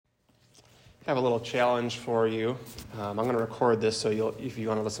I have a little challenge for you. I'm going to record this, so if you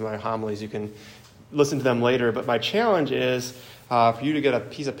want to listen to my homilies, you can listen to them later. But my challenge is for you to get a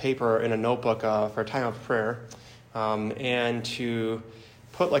piece of paper and a notebook for a time of prayer, and to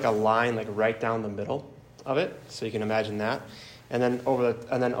put like a line like right down the middle of it, so you can imagine that. And then over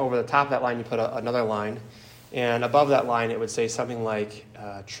the top of that line, you put another line, and above that line, it would say something like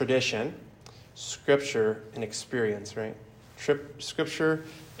tradition, scripture, and experience, right? Scripture,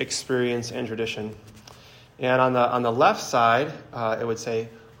 experience, and tradition. And on the left side, it would say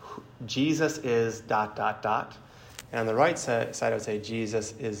Jesus is ... And on the right side, it would say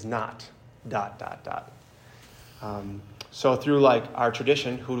Jesus is not ... So through like our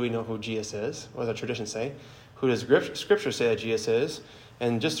tradition, who do we know who Jesus is? What does our tradition say? Who does Scripture say that Jesus is?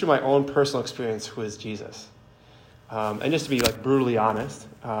 And just through my own personal experience, who is Jesus? And just to be like brutally honest,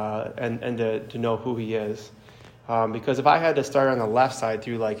 and to know who he is. Because if I had to start on the left side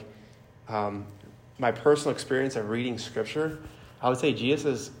through like my personal experience of reading Scripture, I would say Jesus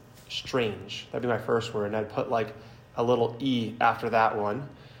is strange. That'd be my first word, and I'd put like a little E after that one.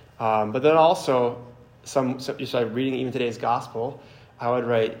 But then also, just like reading even today's gospel, I would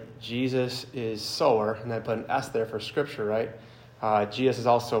write Jesus is sower, and I'd put an S there for Scripture, right? Jesus is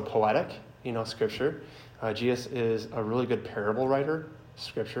also poetic, Scripture. Jesus is a really good parable writer,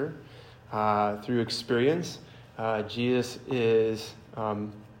 Scripture. Through experience, Jesus is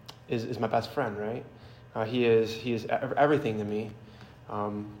my best friend, right? He is everything to me.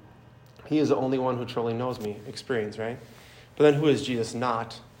 He is the only one who truly knows me, experience, right? But then who is Jesus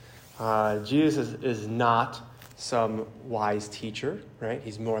not? Jesus is not some wise teacher, right?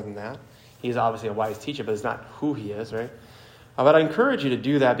 He's more than that. He's obviously a wise teacher, but it's not who he is, right? But I encourage you to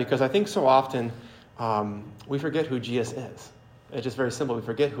do that because I think so often we forget who Jesus is. It's just very simple. We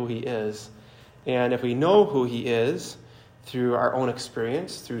forget who he is. And if we know who he is through our own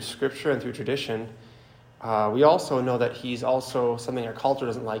experience, through Scripture and through tradition, we also know that he's also something our culture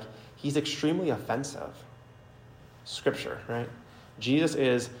doesn't like. He's extremely offensive. Scripture, right? Jesus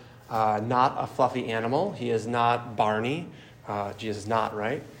is not a fluffy animal. He is not Barney. Jesus is not,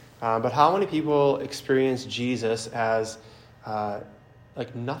 right? But how many people experience Jesus as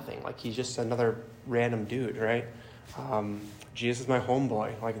like nothing? Like he's just another random dude, right? Jesus is my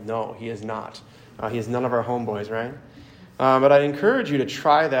homeboy. Like, no, he is not. He is none of our homeboys, right? But I encourage you to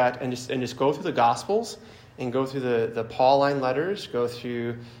try that and just go through the Gospels and go through the Pauline letters, go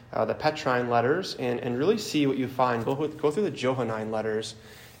through the Petrine letters, and really see what you find. Go through the Johannine letters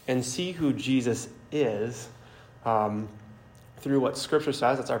and see who Jesus is through what Scripture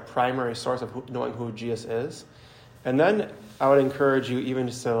says. That's our primary source of knowing who Jesus is. And then I would encourage you even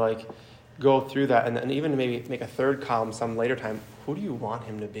just to like go through that and even maybe make a third column some later time. Who do you want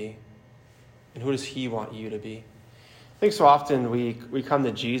him to be? And who does he want you to be? I think so often we come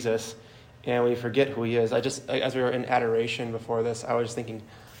to Jesus and we forget who he is. As we were in adoration before this, I was thinking,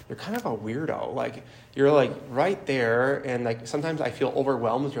 you're kind of a weirdo. Like, you're like right there, and like sometimes I feel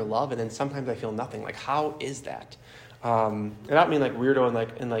overwhelmed with your love, and then sometimes I feel nothing. Like, how is that? And I don't mean like weirdo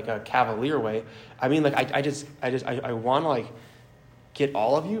in like a cavalier way. I mean like I want to like get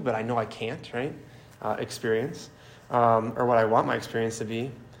all of you, but I know I can't, right? Experience, or what I want my experience to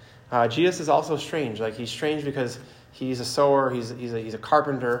be. Jesus is also strange. Like he's strange because he's a sower. He's a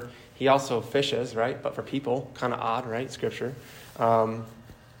carpenter. He also fishes, right? But for people, kind of odd, right? Scripture.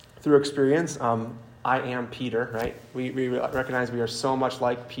 Through experience, I am Peter, right? We recognize we are so much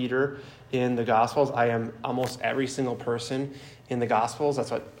like Peter in the Gospels. I am almost every single person in the Gospels.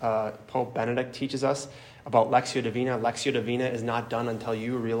 That's what Pope Benedict teaches us about Lectio Divina. Lectio Divina is not done until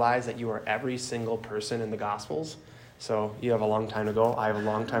you realize that you are every single person in the Gospels. So you have a long time to go. I have a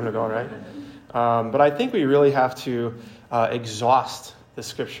long time to go, right? But I think we really have to exhaust the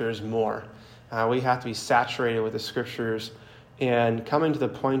Scriptures more. We have to be saturated with the Scriptures and coming to the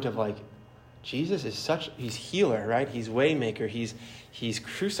point of like, Jesus is he's healer, right? He's waymaker. He's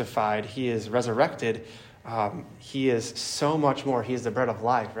crucified. He is resurrected. He is so much more. He is the bread of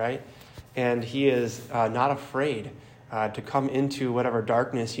life, right? And he is not afraid to come into whatever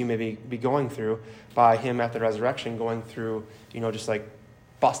darkness you may be going through by him at the resurrection, going through, just like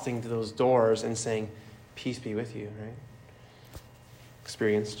busting through those doors and saying, peace be with you, right?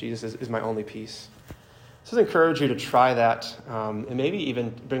 Experience. Jesus is my only peace. So I encourage you to try that, and maybe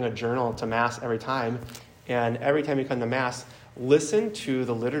even bring a journal to Mass every time. And every time you come to Mass, listen to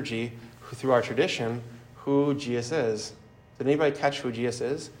the liturgy through our tradition, who Jesus is. Did anybody catch who Jesus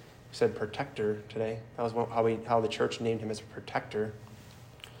is? We said protector today. That was how the church named him as protector.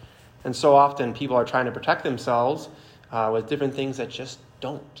 And so often people are trying to protect themselves with different things that just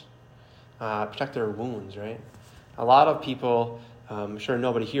don't protect their wounds, right? A lot of people I'm sure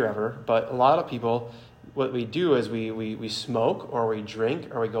nobody here ever, but a lot of people, what we do is we smoke or we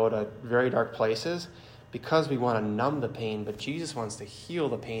drink or we go to very dark places because we want to numb the pain, but Jesus wants to heal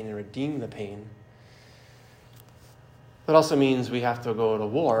the pain and redeem the pain. That also means we have to go to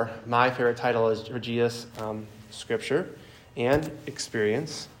war. My favorite title is for Jesus, Scripture, and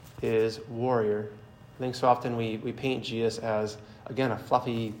experience is warrior. I think so often we paint Jesus as, again, a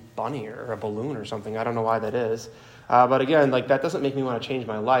fluffy bunny or a balloon or something. I don't know why that is. But again, like that doesn't make me want to change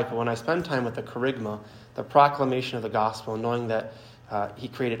my life. But when I spend time with the kerygma, the proclamation of the gospel, knowing that he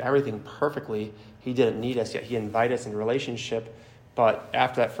created everything perfectly, he didn't need us, yet he invited us in relationship. But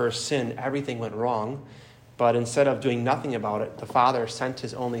after that first sin, everything went wrong. But instead of doing nothing about it, the Father sent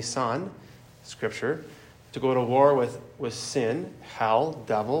his only Son, Scripture, to go to war with sin, hell,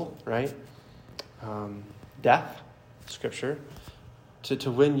 devil, right? Death, Scripture,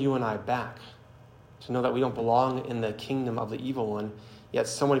 to win you and I back. To know that we don't belong in the kingdom of the evil one, yet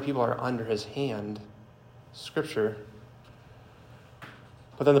so many people are under his hand, Scripture.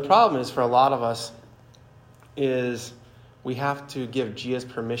 But then the problem is for a lot of us is we have to give Jesus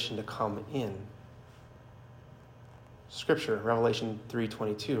permission to come in. Scripture, Revelation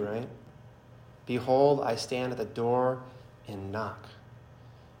 3:22, right? Behold, I stand at the door and knock.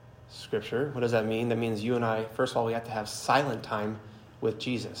 Scripture, what does that mean? That means you and I, first of all, we have to have silent time with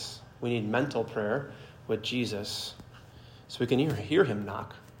Jesus. We need mental prayer with Jesus so we can hear him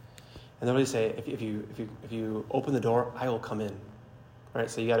knock. And then what do you say? If you open the door, I will come in. Right?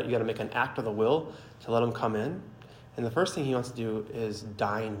 So you got to make an act of the will to let him come in. And the first thing he wants to do is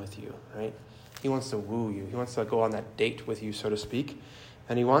dine with you, right? He wants to woo you. He wants to go on that date with you, so to speak.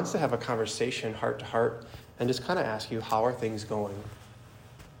 And he wants to have a conversation heart to heart and just kind of ask you, how are things going?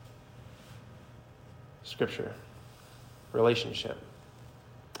 Scripture, relationship.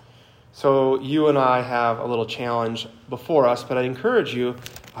 So you and I have a little challenge before us, but I encourage you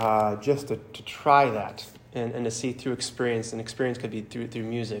just to try that and to see through experience. And experience could be through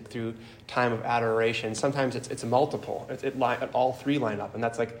music, through time of adoration. Sometimes it's multiple. All three line up, and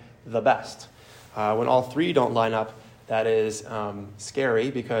that's like the best. When all three don't line up, that is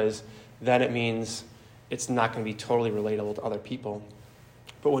scary because then it means it's not going to be totally relatable to other people.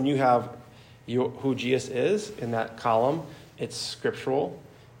 But when you have who Jesus is in that column, it's scriptural,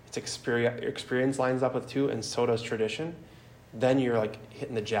 it's experience lines up with two, and so does tradition, then you're like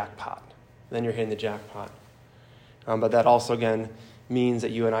hitting the jackpot. But that also, again, means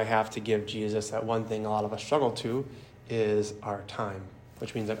that you and I have to give Jesus that one thing a lot of us struggle to is our time,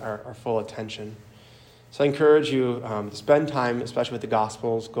 which means like our full attention. So I encourage you to spend time, especially with the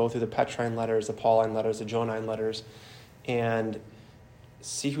Gospels, go through the Petrine letters, the Pauline letters, the Johannine letters, and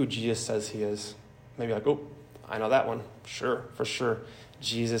see who Jesus says he is. Maybe like, oh, I know that one. Sure, for sure.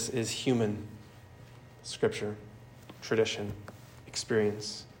 Jesus is human. Scripture, tradition,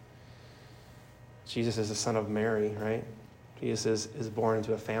 experience. Jesus is the son of Mary, right? Jesus is born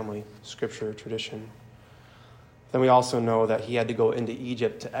into a family. Scripture, tradition. Then we also know that he had to go into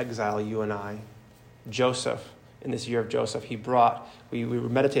Egypt to exile you and I. Joseph, in this year of Joseph, we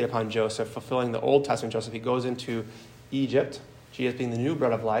meditate upon Joseph, fulfilling the Old Testament Joseph. He goes into Egypt, Jesus being the new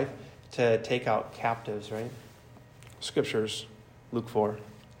bread of life, to take out captives, right? Scriptures, Luke 4.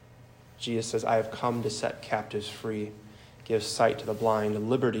 Jesus says, I have come to set captives free, give sight to the blind, and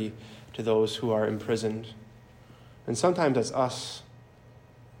liberty to those who are imprisoned. And sometimes that's us.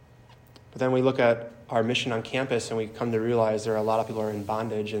 But then we look at our mission on campus and we come to realize there are a lot of people who are in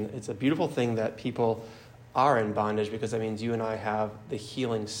bondage. And it's a beautiful thing that people are in bondage because that means you and I have the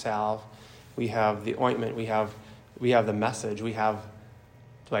healing salve. We have the ointment. We have the message. We have,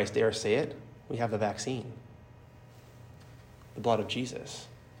 do I dare say it? We have the vaccine. The blood of Jesus.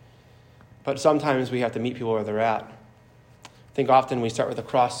 But sometimes we have to meet people where they're at. I think often we start with the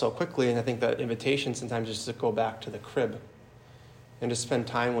cross so quickly, and I think the invitation sometimes is to go back to the crib and to spend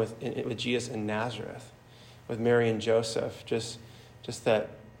time with Jesus in Nazareth, with Mary and Joseph. Just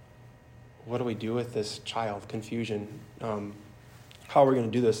that, what do we do with this child? Confusion. How are we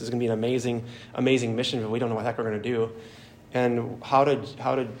going to do this? This is going to be an amazing mission, but we don't know what the heck we're going to do. And how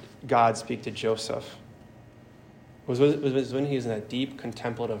did God speak to Joseph? It was when he was in a deep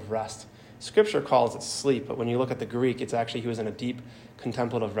contemplative rest. Scripture calls it sleep, but when you look at the Greek, it's actually he was in a deep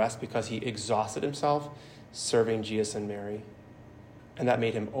contemplative rest because he exhausted himself serving Jesus and Mary. And that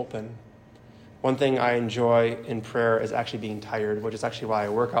made him open. One thing I enjoy in prayer is actually being tired, which is actually why I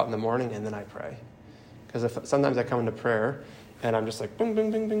work out in the morning and then I pray. Because sometimes I come into prayer and I'm just like, bing, bing,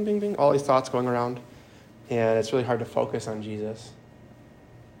 bing, bing, bing, bing, all these thoughts going around. And it's really hard to focus on Jesus.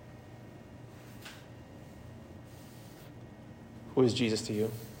 Who is Jesus to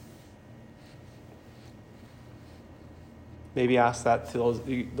you? Maybe ask that to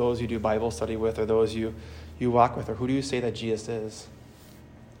those you do Bible study with, or those you walk with, or who do you say that Jesus is?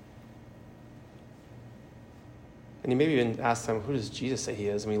 And you maybe even ask them, who does Jesus say he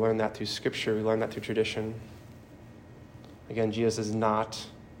is? And we learn that through Scripture. We learn that through tradition. Again, Jesus is not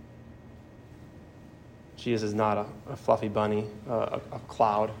a fluffy bunny, a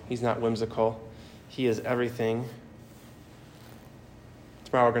cloud. He's not whimsical. He is everything.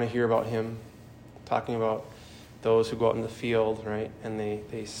 Tomorrow we're going to hear about him, talking about those who go out in the field, right? And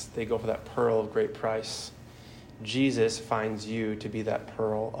they go for that pearl of great price. Jesus finds you to be that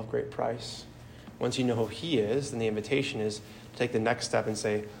pearl of great price. Once you know who he is, then the invitation is to take the next step and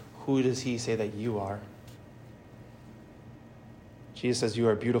say, who does he say that you are? Jesus says, you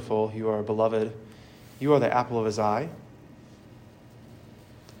are beautiful, you are beloved, you are the apple of his eye.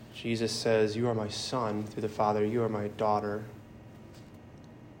 Jesus says, you are my son through the Father, you are my daughter.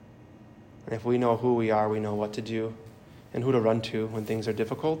 And if we know who we are, we know what to do and who to run to when things are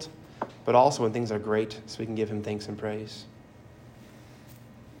difficult, but also when things are great, so we can give him thanks and praise.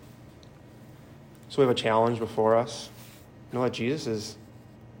 So we have a challenge before us. Know that Jesus is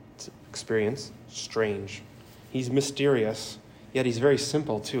experience strange. He's mysterious, yet he's very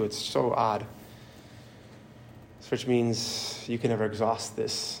simple too. It's so odd. Which means you can never exhaust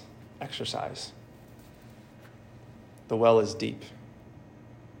this exercise. The well is deep.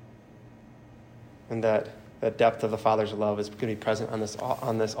 And that depth of the Father's love is going to be present on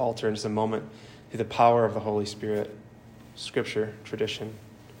this altar in just a moment through the power of the Holy Spirit, Scripture, tradition,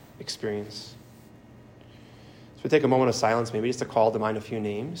 experience. So we take a moment of silence, maybe just to call to mind a few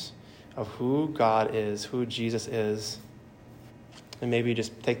names of who God is, who Jesus is, and maybe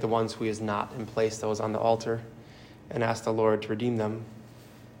just take the ones who he is not and place those on the altar and ask the Lord to redeem them.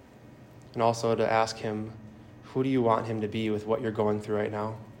 And also to ask him, who do you want him to be with what you're going through right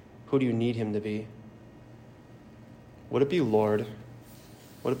now? Who do you need him to be? Would it be Lord?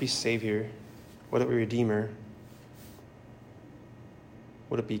 Would it be Savior? Would it be Redeemer?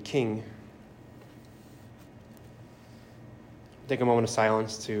 Would it be King? Take a moment of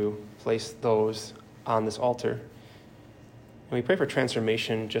silence to place those on this altar. And we pray for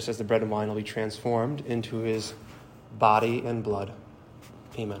transformation just as the bread and wine will be transformed into his body and blood.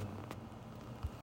 Amen.